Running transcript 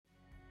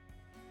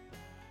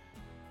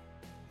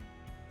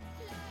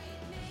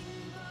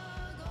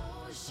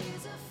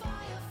She's a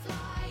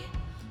firefly,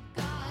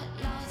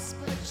 got lost,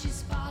 but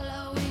she's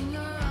following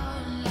her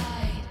own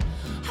light.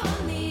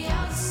 On the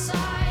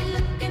outside,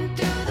 looking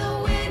through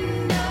the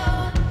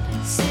window,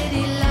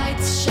 city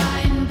lights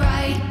shine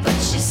bright, but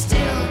she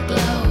still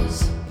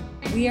glows.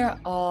 We are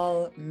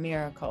all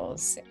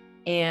miracles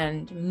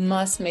and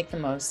must make the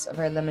most of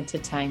our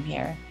limited time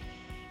here.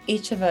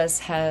 Each of us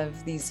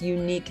have these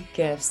unique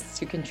gifts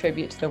to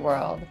contribute to the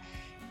world,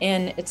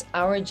 and it's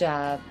our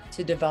job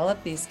to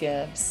develop these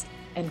gifts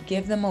and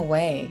give them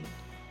away.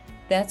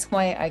 That's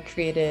why I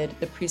created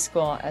the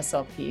Preschool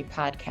SLP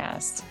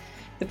podcast.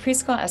 The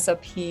Preschool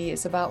SLP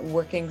is about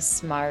working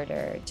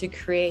smarter to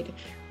create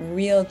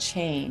real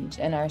change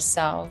in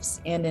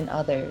ourselves and in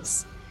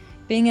others.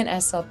 Being an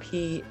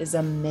SLP is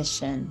a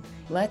mission.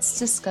 Let's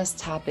discuss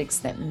topics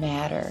that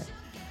matter.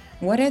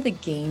 What are the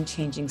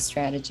game-changing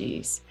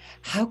strategies?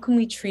 How can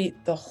we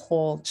treat the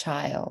whole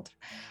child?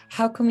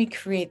 How can we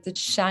create the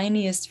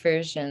shiniest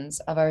versions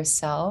of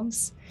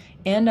ourselves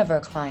and of our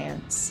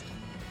clients?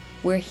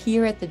 We're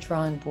here at the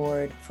drawing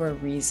board for a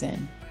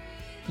reason.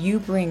 You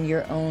bring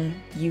your own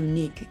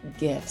unique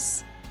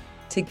gifts.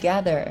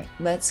 Together,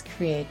 let's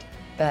create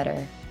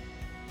better.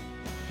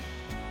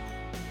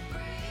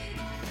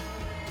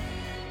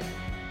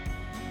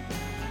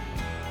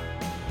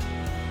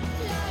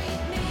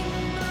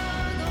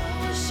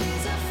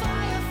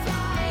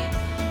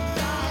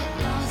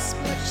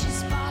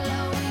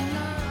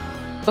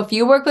 If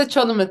you work with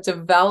children with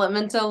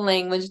developmental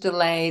language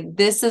delay,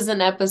 this is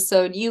an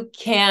episode you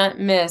can't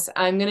miss.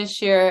 I'm going to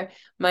share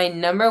my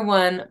number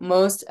one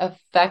most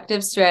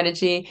effective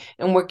strategy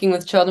in working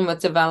with children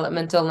with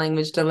developmental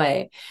language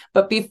delay.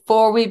 But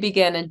before we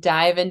begin and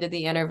dive into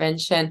the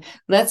intervention,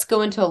 let's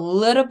go into a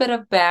little bit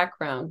of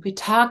background. We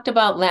talked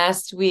about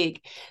last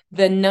week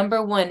the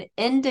number one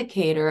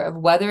indicator of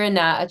whether or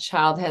not a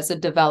child has a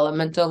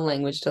developmental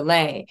language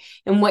delay.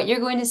 And what you're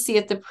going to see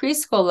at the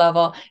preschool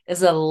level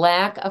is a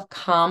lack of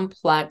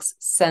complex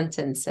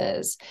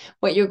sentences.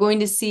 What you're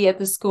going to see at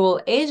the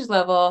school age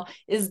level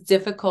is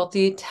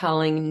difficulty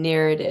telling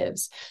narratives.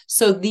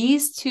 So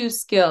these two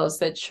skills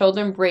that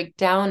children break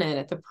down in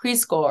at the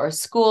preschool or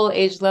school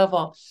age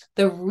level,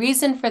 the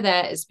reason for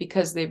that is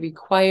because they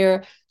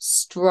require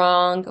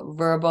strong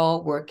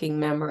verbal working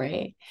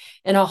memory.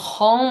 And a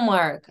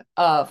hallmark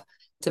of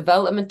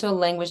developmental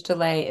language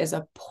delay is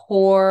a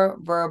poor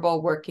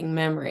verbal working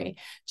memory.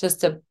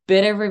 Just a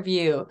bit of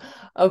review.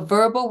 A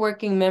verbal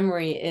working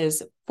memory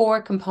is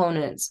 4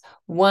 components.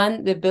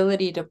 1, the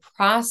ability to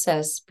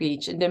process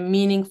speech into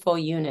meaningful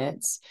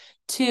units.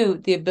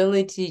 2, the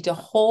ability to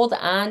hold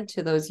on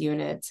to those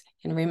units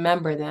and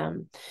remember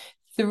them.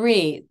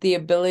 3, the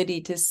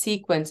ability to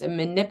sequence and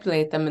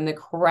manipulate them in the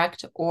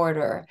correct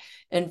order.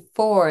 And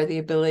 4, the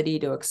ability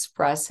to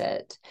express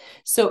it.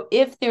 So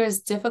if there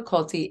is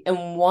difficulty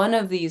in one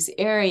of these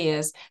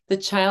areas, the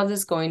child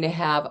is going to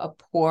have a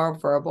poor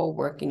verbal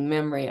working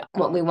memory.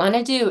 What we want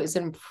to do is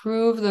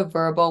improve the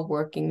verbal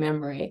working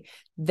memory.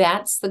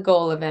 That's the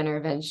goal of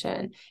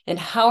intervention. And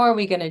how are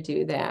we going to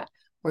do that?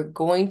 We're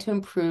going to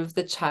improve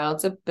the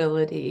child's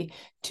ability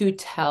to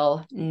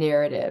tell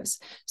narratives.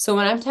 So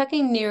when I'm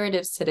talking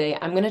narratives today,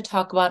 I'm going to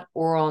talk about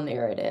oral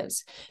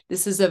narratives.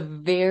 This is a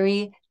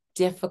very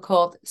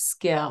difficult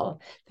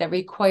skill that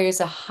requires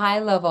a high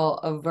level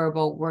of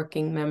verbal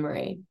working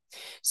memory.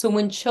 So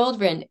when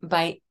children,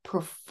 by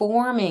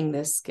performing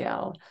this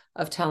skill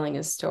of telling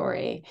a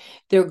story,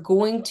 they're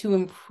going to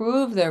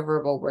improve their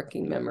verbal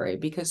working memory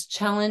because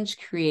challenge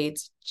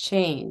creates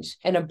change,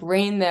 and a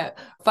brain that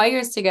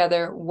fires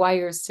together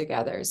wires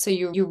together. So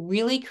you're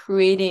really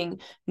creating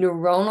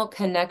neuronal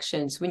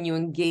connections when you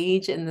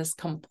engage in this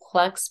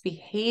complex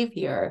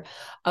behavior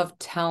of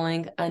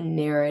telling a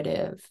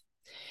narrative.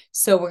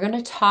 So we're going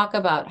to talk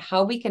about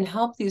how we can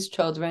help these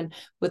children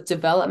with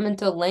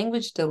developmental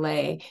language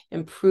delay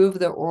improve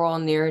their oral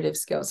narrative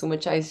skills, in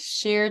which I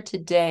share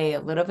today,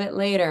 a little bit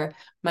later,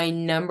 my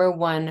number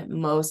one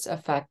most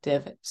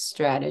effective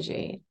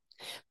strategy.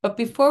 But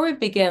before we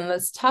begin,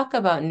 let's talk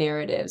about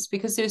narratives,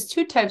 because there's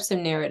 2 types of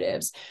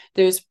narratives.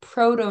 There's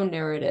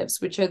proto-narratives,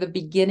 which are the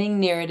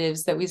beginning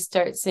narratives that we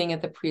start seeing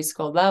at the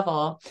preschool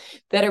level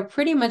that are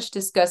pretty much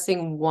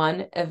discussing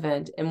one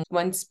event in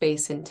one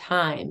space and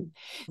time.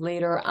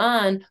 Later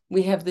on,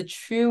 we have the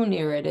true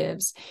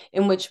narratives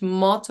in which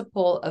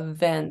multiple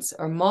events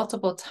or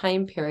multiple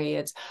time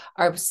periods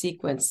are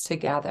sequenced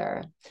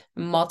together.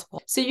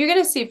 So you're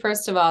going to see,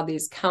 first of all,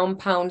 these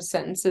compound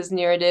sentences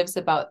narratives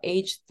about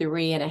age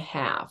 3.5.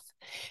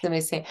 And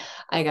they say,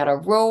 I got a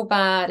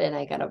robot, and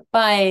I got a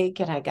bike,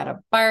 and I got a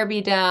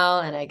Barbie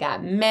doll, and I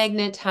got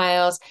magnet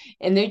tiles.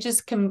 And they're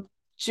just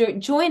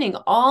joining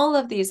all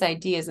of these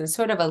ideas in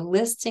sort of a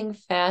listing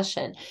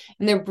fashion.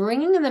 And they're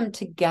bringing them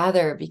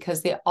together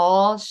because they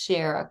all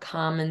share a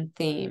common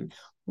theme.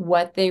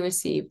 what they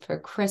received for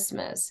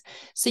Christmas.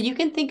 So you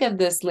can think of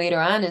this later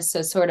on as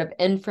a sort of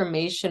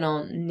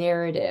informational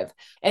narrative.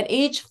 At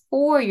age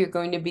 4, you're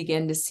going to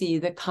begin to see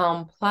the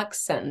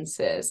complex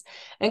sentences.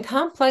 And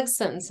complex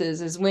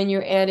sentences is when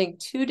you're adding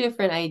two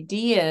different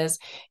ideas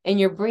and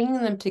you're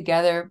bringing them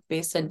together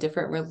based on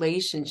different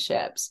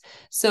relationships.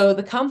 So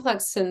the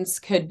complex sentence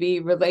could be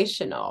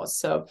relational.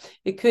 So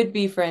it could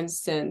be, for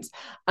instance,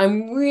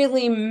 I'm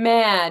really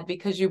mad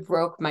because you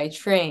broke my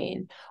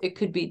train. It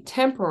could be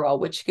temporal,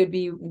 which could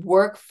be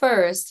work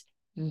first,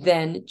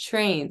 then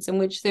trains, in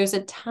which there's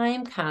a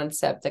time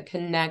concept that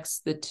connects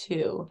the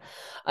two.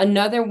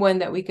 Another one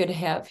that we could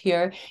have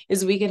here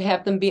is we could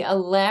have them be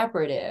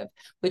elaborative,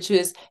 which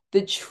is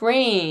the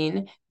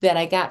train that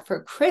I got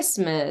for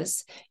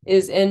Christmas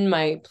is in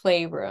my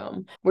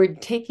playroom. We're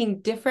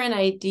taking different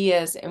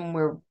ideas and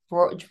we're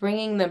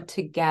bringing them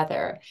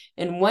together.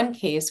 In one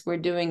case, we're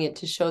doing it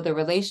to show the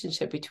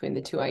relationship between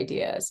the two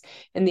ideas.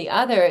 In the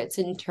other, it's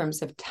in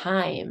terms of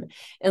time.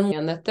 And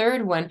on the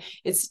third one,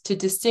 it's to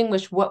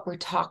distinguish what we're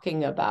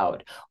talking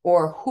about,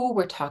 or who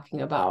we're talking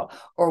about,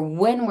 or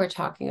when we're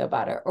talking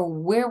about it, or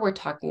where we're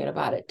talking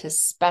about it, to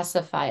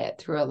specify it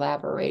through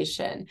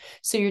elaboration.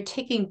 So you're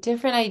taking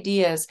different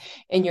ideas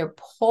and you're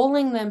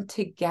pulling them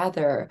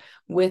together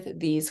with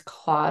these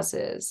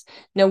clauses.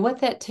 Now, what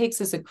that takes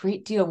is a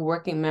great deal of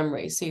working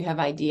memory. So you have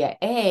idea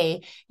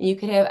A and you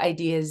could have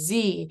idea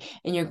Z,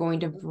 and you're going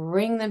to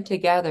bring them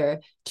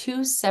together,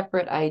 two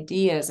separate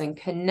ideas, and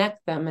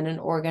connect them in an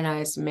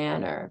organized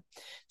manner.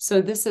 So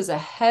this is a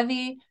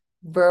heavy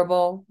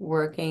verbal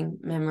working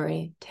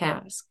memory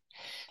task.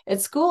 At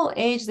school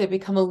age, they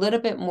become a little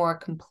bit more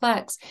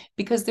complex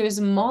because there's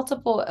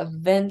multiple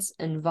events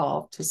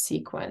involved to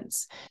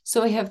sequence.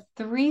 So I have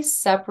 3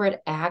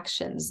 separate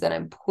actions that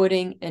I'm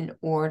putting in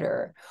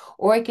order.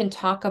 Or I can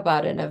talk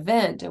about an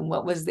event and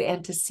what was the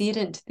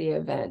antecedent to the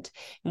event,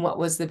 and what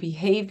was the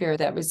behavior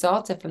that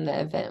resulted from the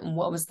event, and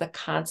what was the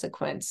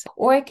consequence.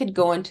 Or I could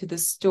go into the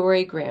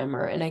story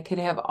grammar and I could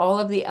have all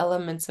of the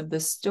elements of the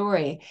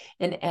story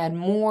and add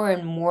more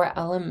and more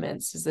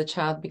elements as the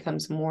child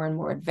becomes more and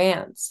more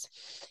advanced.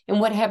 And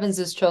what happens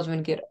as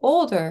children get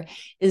older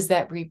is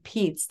that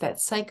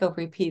cycle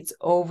repeats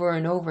over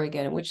and over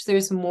again, in which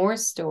there's more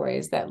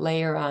stories that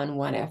layer on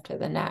one after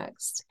the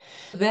next.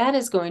 That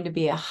is going to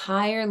be a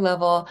higher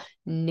level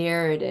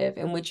narrative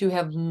in which you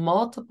have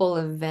multiple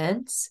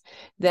events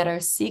that are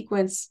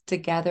sequenced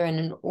together in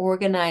an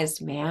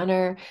organized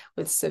manner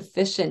with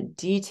sufficient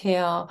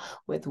detail,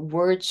 with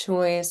word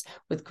choice,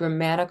 with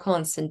grammatical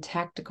and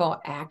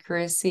syntactical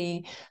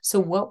accuracy. So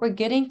what we're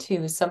getting to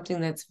is something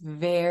that's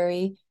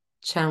very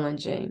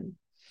challenging.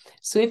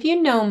 So if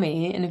you know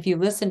me and if you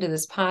listen to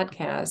this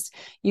podcast,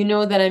 you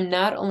know that I'm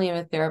not only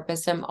a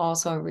therapist, I'm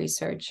also a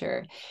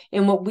researcher.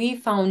 And what we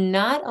found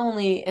not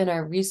only in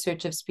our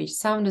research of speech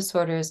sound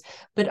disorders,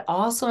 but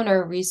also in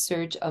our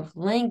research of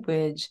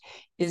language,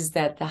 is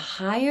that the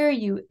higher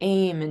you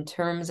aim in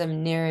terms of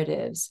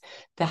narratives,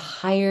 the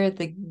higher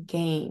the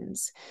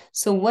gains.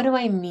 So what do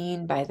I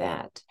mean by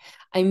that?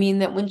 I mean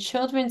that when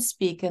children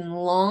speak in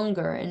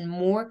longer and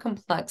more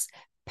complex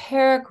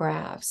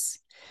paragraphs,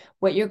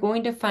 what you're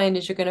going to find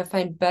is you're going to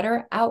find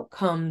better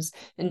outcomes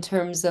in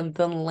terms of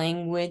the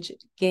language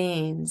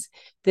gains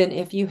than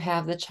if you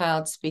have the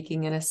child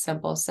speaking in a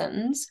simple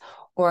sentence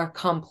or a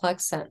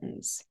complex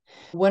sentence.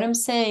 What I'm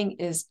saying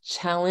is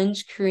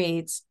challenge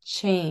creates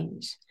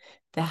change.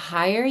 The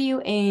higher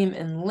you aim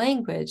in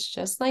language,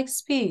 just like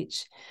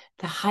speech,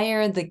 the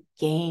higher the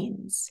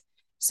gains.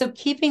 So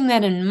keeping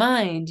that in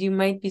mind, you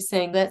might be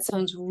saying, that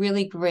sounds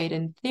really great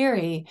in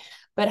theory,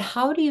 but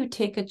how do you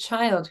take a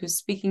child who's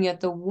speaking at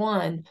the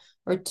 1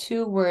 or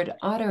 2 word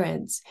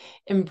utterance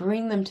and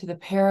bring them to the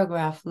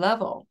paragraph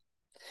level?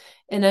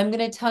 And I'm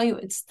going to tell you,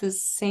 it's the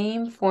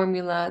same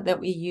formula that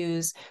we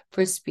use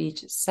for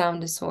speech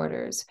sound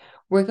disorders.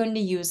 We're going to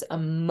use a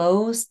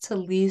most to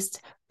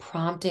least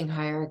prompting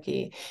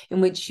hierarchy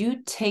in which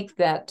you take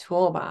that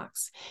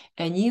toolbox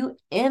and you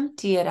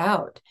empty it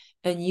out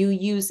and you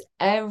use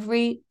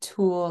every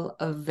tool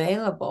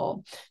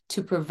available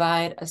to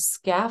provide a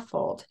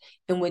scaffold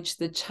in which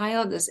the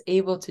child is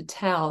able to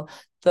tell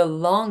the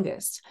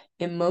longest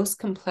and most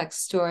complex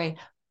story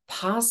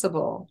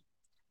possible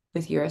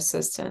with your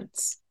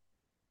assistance.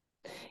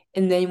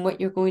 And then what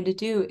you're going to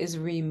do is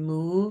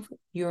remove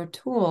your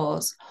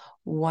tools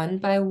one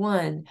by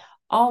one,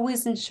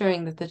 always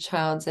ensuring that the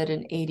child's at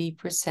an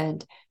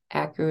 80%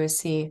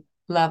 accuracy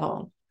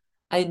level.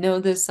 I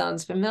know this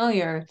sounds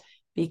familiar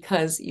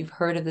because you've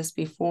heard of this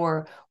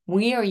before.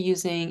 We are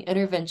using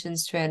intervention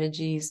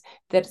strategies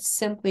that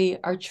simply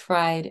are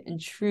tried and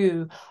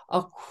true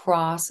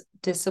across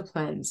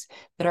disciplines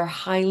that are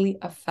highly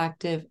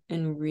effective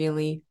and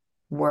really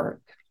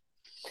work.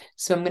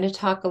 So I'm going to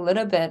talk a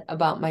little bit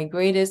about my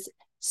greatest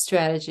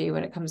strategy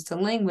when it comes to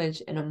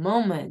language in a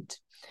moment.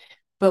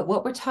 But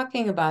what we're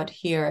talking about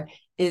here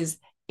is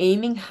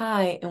aiming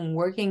high and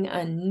working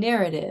on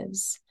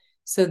narratives.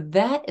 So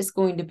that is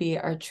going to be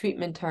our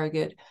treatment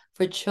target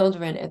for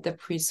children at the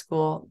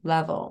preschool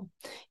level.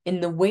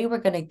 And the way we're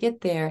going to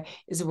get there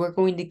is we're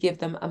going to give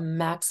them a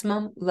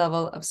maximum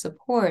level of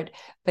support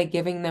by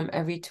giving them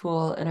every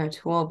tool in our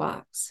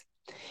toolbox.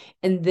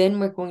 And then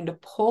we're going to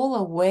pull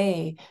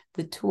away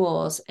the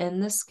tools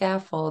and the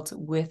scaffolds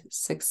with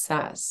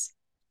success.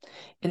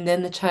 And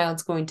then the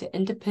child's going to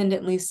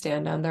independently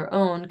stand on their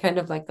own, kind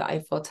of like the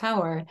Eiffel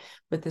Tower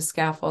with the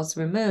scaffolds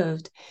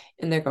removed,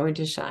 and they're going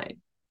to shine.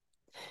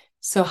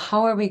 So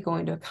how are we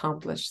going to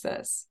accomplish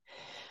this?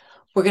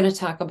 We're going to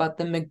talk about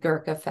the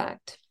McGurk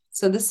effect.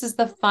 So this is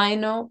the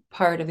final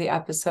part of the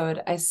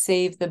episode. I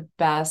saved the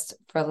best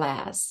for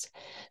last.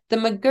 The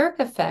McGurk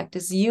effect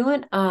is you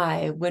and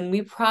I, when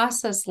we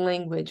process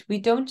language, we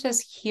don't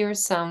just hear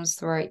sounds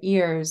through our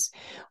ears,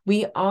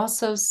 we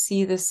also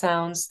see the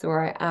sounds through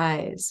our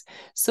eyes.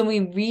 So we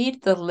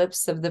read the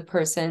lips of the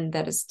person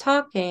that is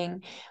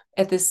talking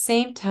at the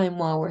same time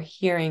while we're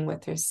hearing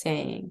what they're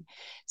saying.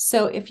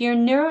 So if you're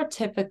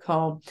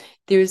neurotypical,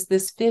 there's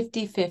this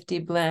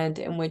 50-50 blend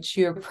in which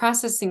you're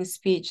processing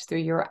speech through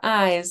your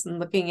eyes and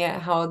looking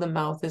at how the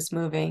mouth is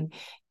moving.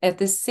 At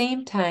the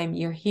same time,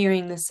 you're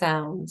hearing the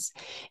sounds.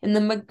 And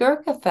the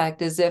McGurk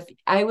effect is if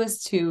I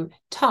was to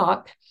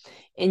talk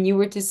and you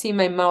were to see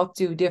my mouth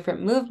do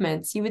different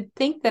movements, you would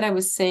think that I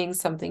was saying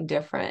something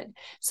different.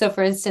 So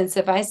for instance,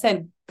 if I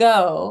said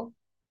go,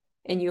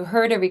 and you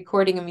heard a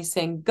recording of me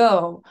saying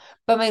go,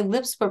 but my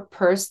lips were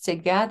pursed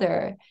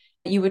together,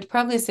 you would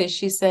probably say,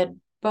 she said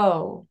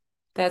bow.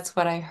 That's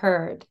what I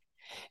heard,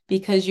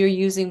 because you're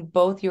using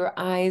both your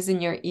eyes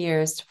and your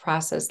ears to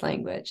process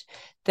language.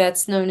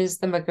 That's known as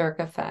the McGurk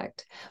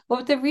effect.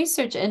 What the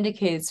research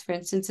indicates, for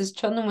instance, is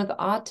children with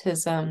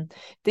autism,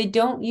 they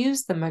don't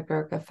use the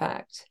McGurk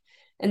effect.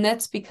 And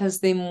that's because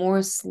they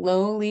more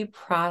slowly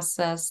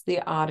process the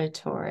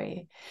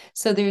auditory.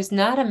 So there's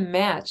not a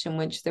match in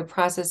which they're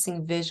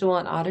processing visual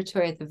and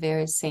auditory at the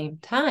very same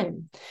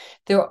time.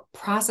 They're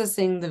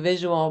processing the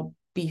visual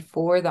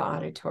before the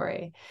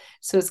auditory.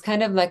 So it's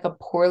kind of like a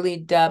poorly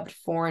dubbed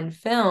foreign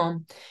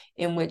film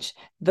in which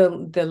the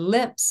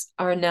lips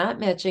are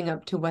not matching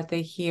up to what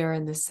they hear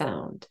in the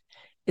sound.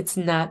 It's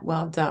not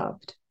well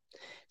dubbed.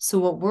 So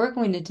what we're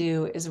going to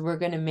do is we're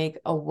going to make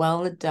a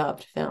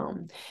well-dubbed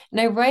film. And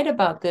I write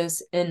about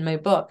this in my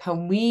book, how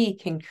we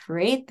can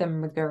create the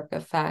McGurk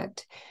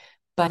effect.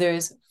 But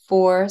there's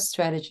 4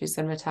 strategies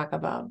I'm going to talk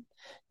about.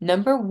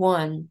 Number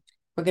 1,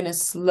 we're going to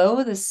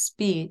slow the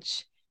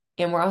speech,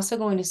 and we're also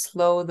going to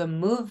slow the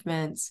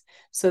movements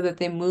so that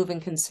they move in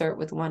concert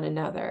with one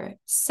another.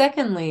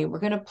 Secondly, we're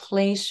going to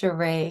play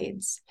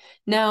charades.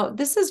 Now,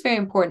 this is very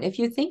important. If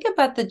you think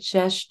about the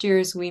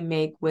gestures we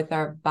make with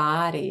our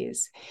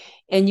bodies,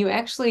 and you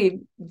actually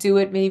do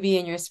it maybe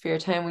in your spare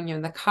time when you're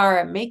in the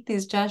car, make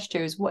these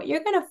gestures, what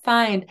you're going to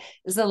find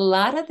is a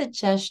lot of the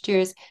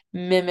gestures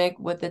mimic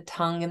what the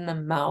tongue and the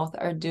mouth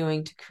are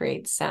doing to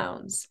create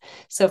sounds.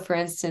 So for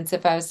instance,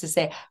 if I was to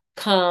say,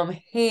 come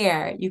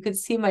here, you could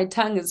see my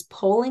tongue is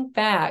pulling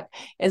back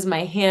as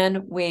my hand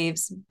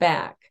waves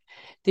back.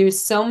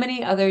 There's so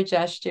many other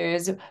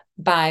gestures.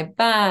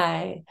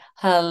 Bye-bye,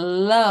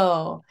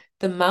 hello.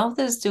 The mouth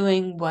is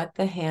doing what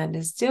the hand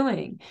is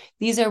doing.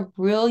 These are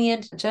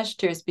brilliant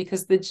gestures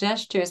because the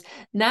gestures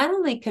not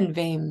only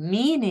convey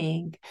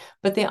meaning,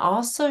 but they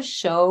also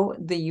show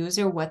the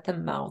user what the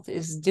mouth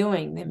is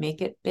doing. They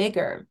make it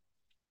bigger.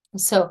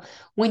 So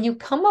when you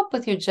come up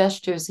with your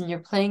gestures and you're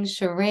playing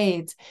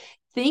charades,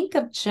 think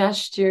of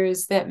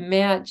gestures that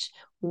match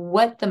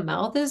what the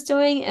mouth is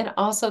doing and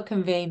also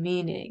convey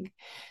meaning.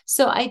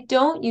 So I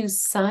don't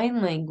use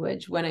sign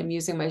language when I'm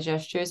using my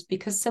gestures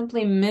because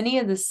simply many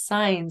of the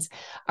signs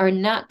are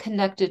not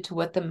connected to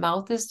what the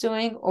mouth is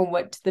doing or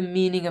what the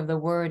meaning of the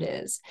word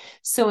is.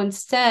 So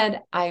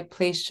instead, I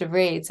play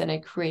charades and I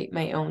create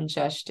my own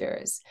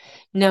gestures.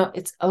 Now,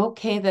 it's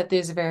okay that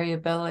there's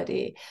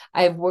variability.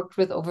 I've worked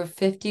with over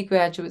 50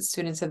 graduate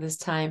students at this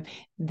time.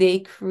 They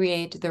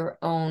create their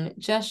own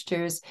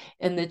gestures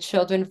and the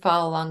children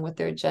follow along with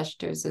their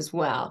gestures as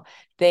well.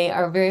 They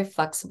are very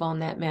flexible in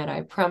that manner.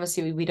 I promise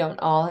you, we don't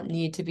all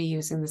need to be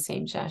using the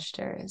same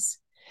gestures.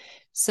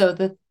 So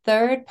the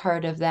third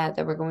part of that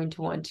we're going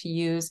to want to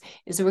use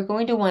is we're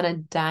going to want to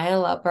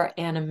dial up our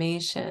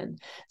animation.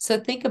 So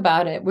think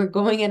about it. We're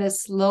going at a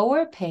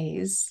slower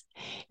pace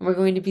and we're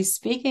going to be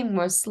speaking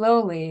more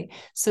slowly.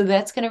 So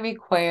that's going to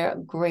require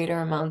greater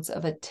amounts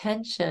of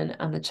attention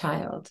on the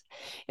child.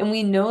 And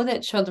we know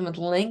that children with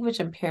language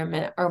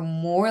impairment are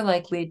more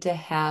likely to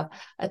have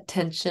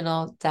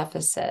attentional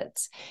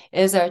deficits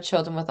as are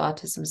children with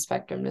autism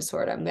spectrum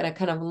disorder. I'm going to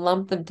kind of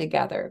lump them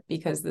together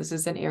because this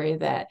is an area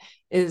that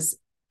is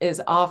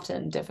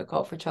often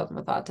difficult for children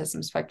with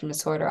autism spectrum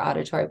disorder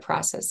auditory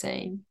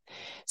processing.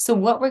 So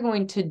what we're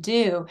going to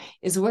do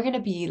is we're going to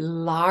be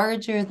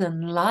larger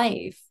than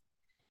life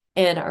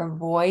in our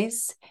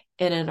voice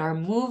and in our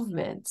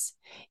movements.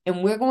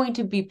 And we're going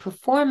to be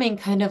performing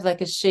kind of like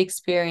a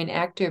Shakespearean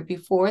actor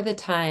before the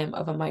time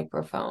of a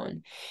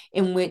microphone,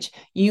 in which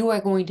you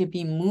are going to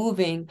be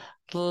moving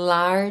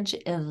large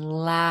and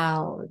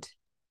loud.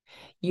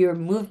 Your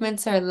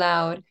movements are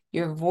loud,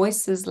 your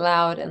voice is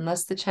loud,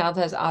 unless the child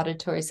has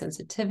auditory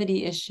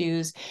sensitivity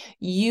issues.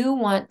 You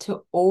want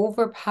to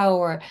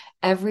overpower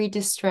every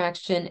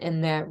distraction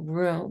in that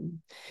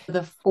room.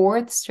 The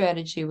fourth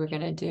strategy we're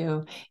going to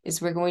do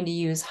is we're going to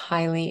use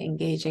highly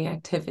engaging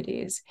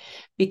activities,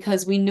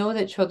 because we know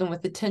that children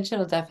with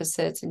attentional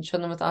deficits and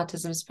children with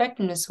autism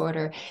spectrum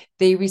disorder,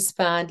 they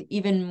respond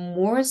even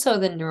more so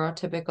than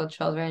neurotypical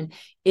children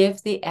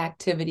if the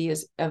activity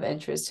is of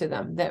interest to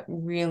them. That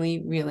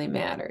really, really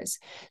matters.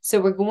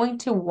 So we're going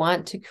to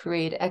want to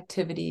create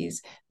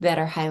activities that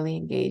are highly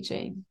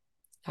engaging.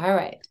 All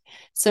right.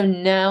 So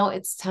now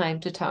it's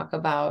time to talk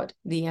about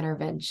the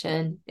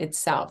intervention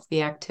itself,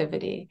 the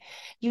activity.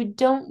 You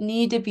don't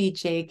need to be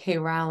J.K.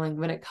 Rowling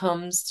when it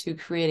comes to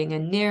creating a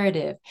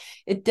narrative.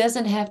 It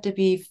doesn't have to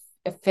be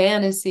a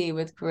fantasy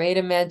with great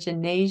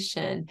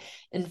imagination.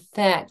 In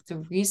fact, the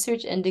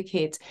research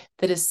indicates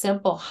that a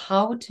simple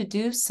how to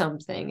do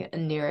something, a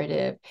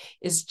narrative,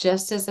 is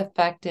just as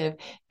effective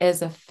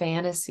as a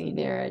fantasy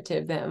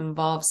narrative that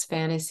involves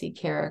fantasy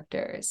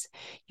characters.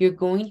 You're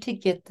going to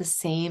get the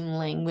same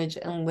language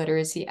and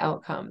literacy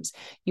outcomes.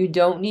 You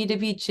don't need to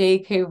be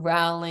J.K.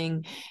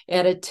 Rowling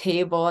at a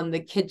table in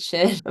the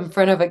kitchen in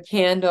front of a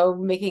candle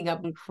making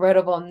up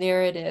incredible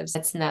narratives.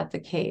 That's not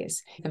the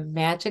case. The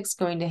magic's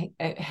going to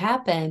happen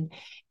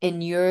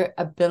in your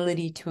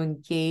ability to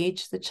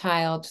engage the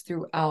child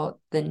throughout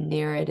the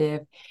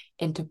narrative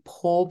and to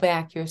pull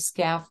back your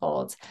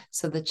scaffolds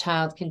so the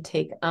child can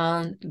take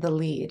on the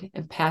lead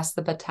and pass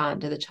the baton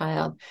to the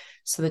child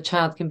so the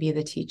child can be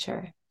the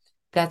teacher.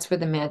 That's where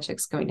the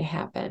magic's going to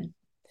happen.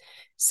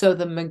 So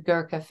the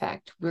McGurk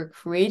effect, we're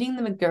creating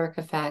the McGurk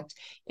effect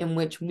in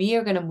which we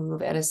are going to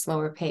move at a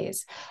slower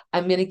pace.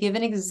 I'm going to give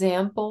an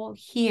example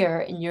here,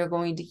 and you're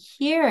going to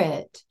hear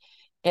it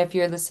if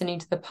you're listening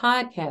to the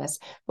podcast.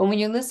 But when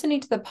you're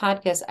listening to the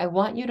podcast, I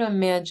want you to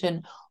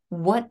imagine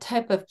what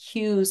type of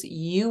cues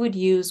you would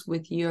use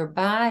with your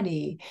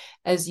body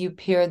as you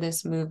pair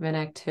this movement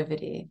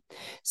activity.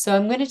 So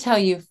I'm going to tell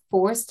you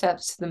 4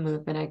 steps to the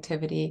movement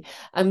activity.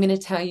 I'm going to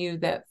tell you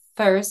that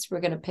first, we're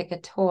going to pick a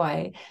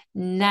toy.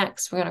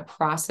 Next, we're going to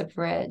cross a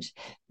bridge.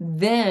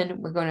 Then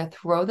we're going to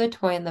throw the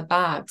toy in the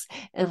box.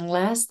 And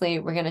lastly,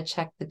 we're going to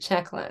check the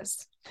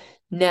checklist.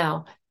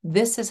 Now,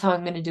 this is how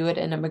I'm going to do it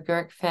in a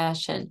McGurk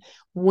fashion.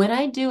 When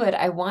I do it,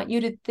 I want you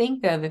to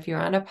think of, if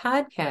you're on a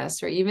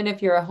podcast or even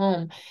if you're at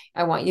home,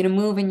 I want you to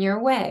move in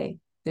your way.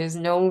 There's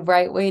no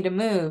right way to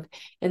move.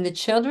 And the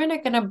children are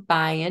going to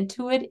buy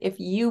into it if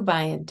you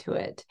buy into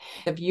it.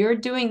 If you're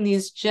doing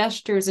these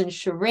gestures and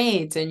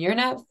charades and you're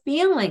not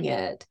feeling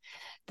it,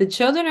 the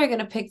children are going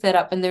to pick that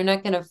up and they're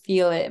not going to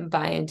feel it and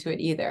buy into it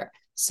either.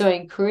 So I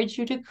encourage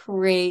you to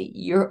create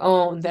your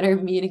own that are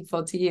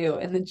meaningful to you,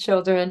 and the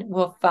children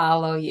will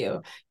follow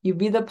you. You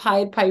be the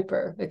Pied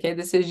Piper. Okay,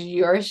 this is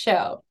your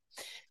show.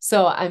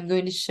 So I'm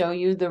going to show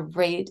you the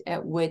rate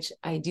at which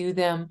I do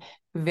them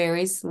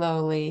very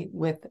slowly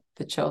with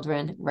the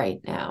children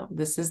right now.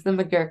 This is the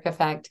McGurk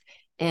effect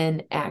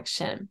in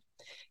action.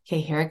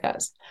 Okay, here it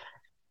goes.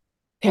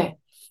 Okay,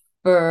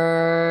 first,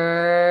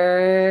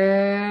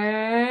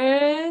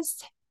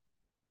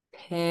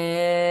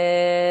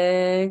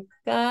 pick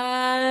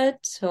a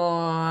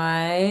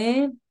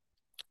toy.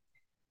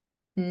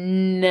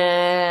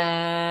 Next,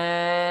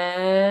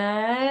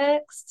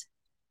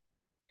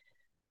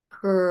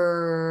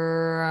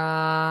 cross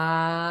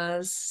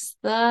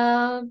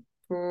the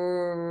bridge.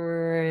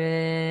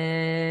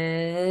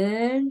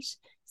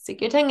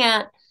 Stick your tongue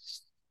out.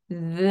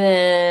 Then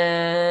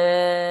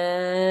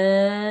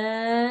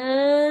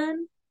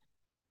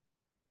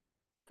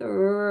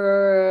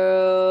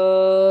throw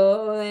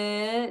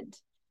it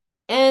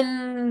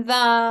in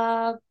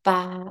the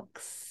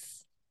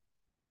box.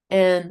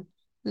 And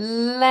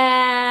lastly,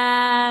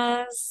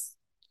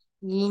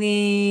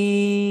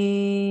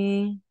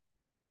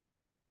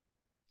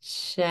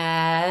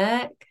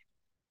 check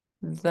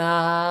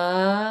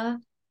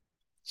the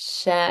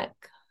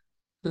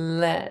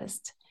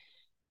checklist,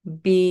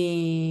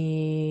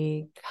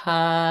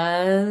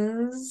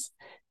 because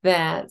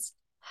that's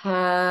how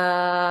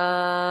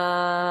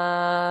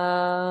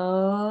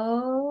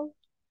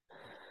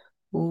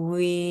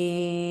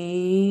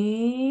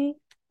we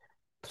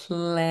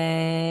play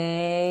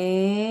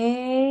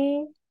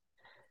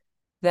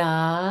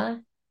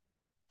the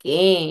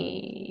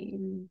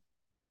game.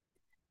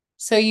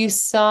 So you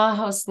saw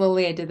how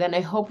slowly I did that. And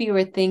I hope you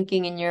were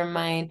thinking in your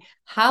mind,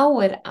 how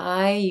would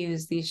I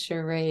use these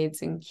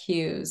charades and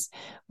cues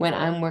when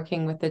I'm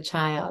working with a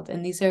child?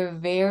 And these are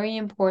very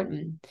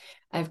important.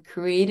 I've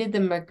created the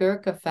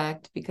McGurk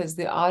effect because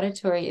the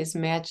auditory is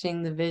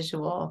matching the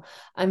visual.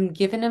 I'm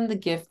giving them the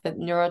gift that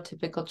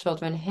neurotypical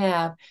children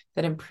have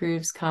that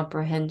improves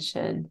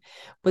comprehension.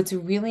 What's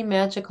really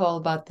magical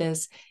about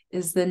this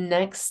is the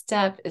next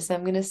step is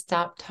I'm going to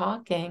stop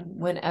talking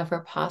whenever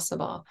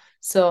possible.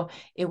 So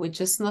it would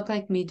just look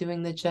like me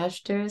doing the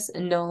gestures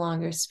and no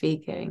longer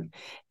speaking.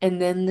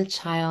 And then the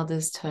child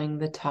is doing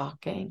the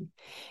talking.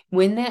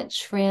 When that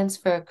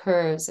transfer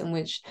occurs in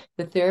which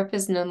the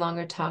therapist is no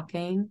longer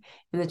talking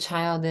and the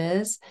child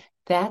is,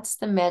 that's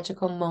the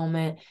magical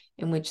moment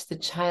in which the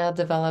child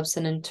develops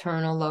an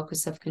internal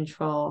locus of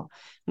control,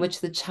 in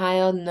which the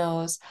child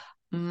knows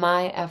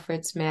my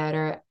efforts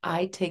matter.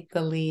 I take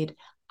the lead.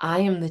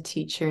 I am the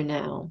teacher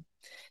now.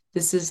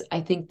 This is,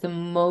 I think, the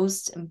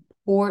most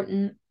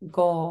important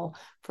goal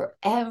for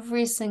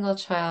every single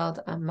child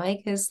on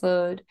my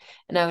caseload.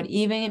 And I would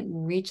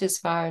even reach as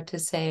far to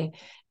say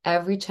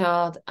every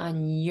child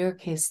on your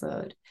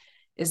caseload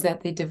is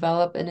that they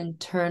develop an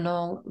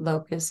internal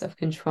locus of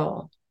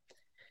control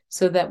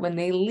so that when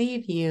they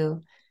leave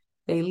you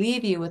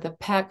with a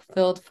pack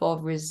filled full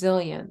of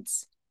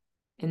resilience.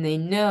 And they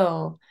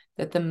know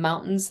that the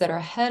mountains that are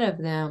ahead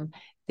of them,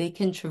 they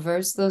can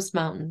traverse those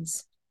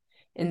mountains.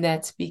 And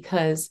that's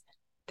because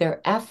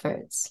their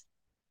efforts,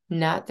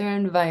 not their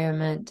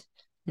environment,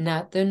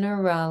 not their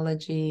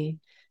neurology,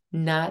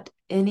 not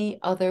any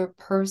other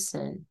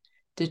person,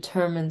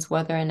 determines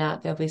whether or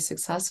not they'll be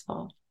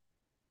successful.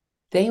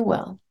 They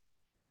will.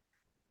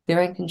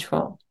 They're in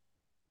control.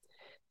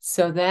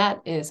 So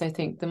that is, I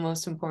think, the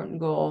most important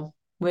goal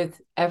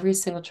with every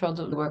single child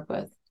that we work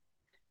with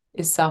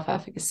is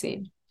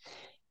self-efficacy.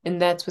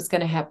 And that's what's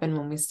going to happen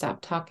when we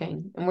stop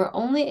talking. And we're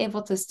only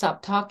able to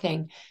stop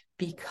talking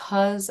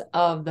because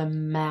of the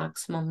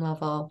maximum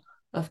level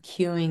of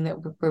cueing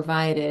that we're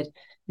provided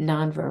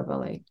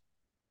non-verbally.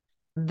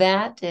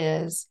 That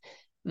is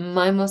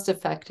my most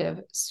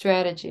effective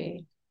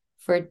strategy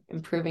for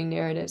improving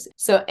narratives.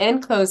 So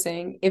in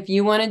closing, if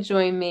you want to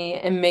join me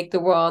and make the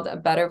world a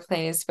better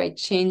place by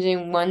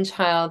changing one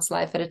child's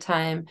life at a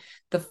time,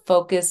 the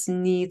focus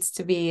needs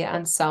to be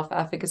on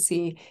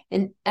self-efficacy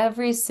in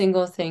every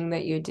single thing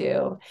that you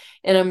do.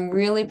 And I'm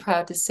really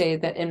proud to say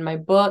that in my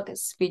book,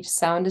 Speech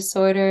Sound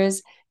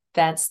Disorders,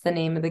 that's the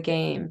name of the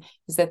game,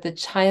 is that the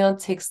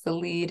child takes the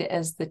lead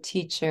as the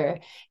teacher,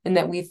 and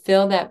that we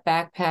fill that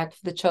backpack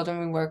for the children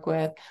we work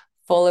with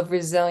full of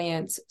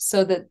resilience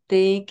so that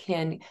they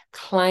can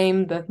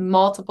climb the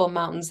multiple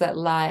mountains that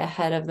lie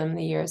ahead of them in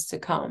the years to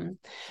come.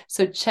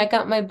 So check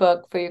out my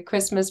book for your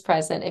Christmas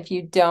present if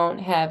you don't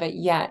have it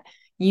yet.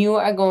 You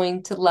are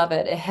going to love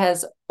it. It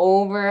has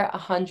over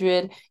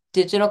 100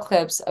 digital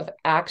clips of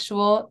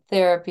actual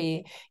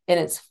therapy, and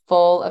it's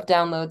full of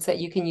downloads that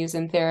you can use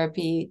in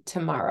therapy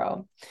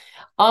tomorrow.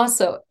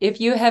 Also, if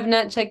you have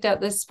not checked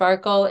out the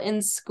Sparkle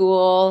in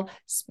School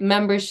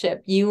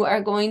membership, you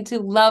are going to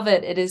love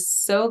it. It is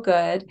so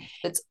good.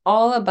 It's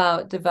all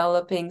about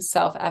developing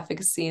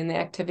self-efficacy in the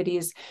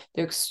activities.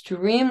 They're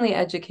extremely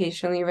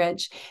educationally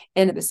rich.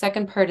 And the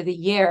second part of the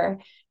year,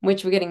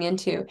 which we're getting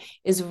into,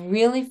 is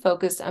really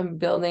focused on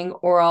building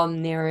oral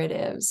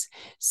narratives.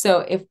 So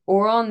if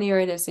oral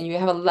narratives, and you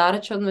have a lot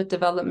of children with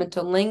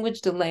developmental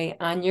language delay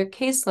on your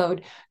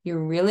caseload,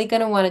 you're really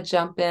going to want to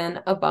jump in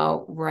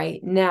about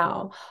right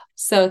now.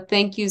 So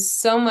thank you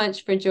so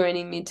much for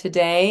joining me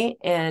today.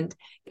 And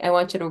I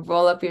want you to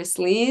roll up your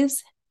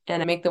sleeves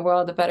and make the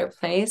world a better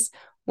place,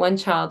 one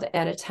child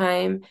at a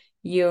time.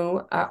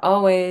 You are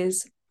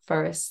always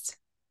first.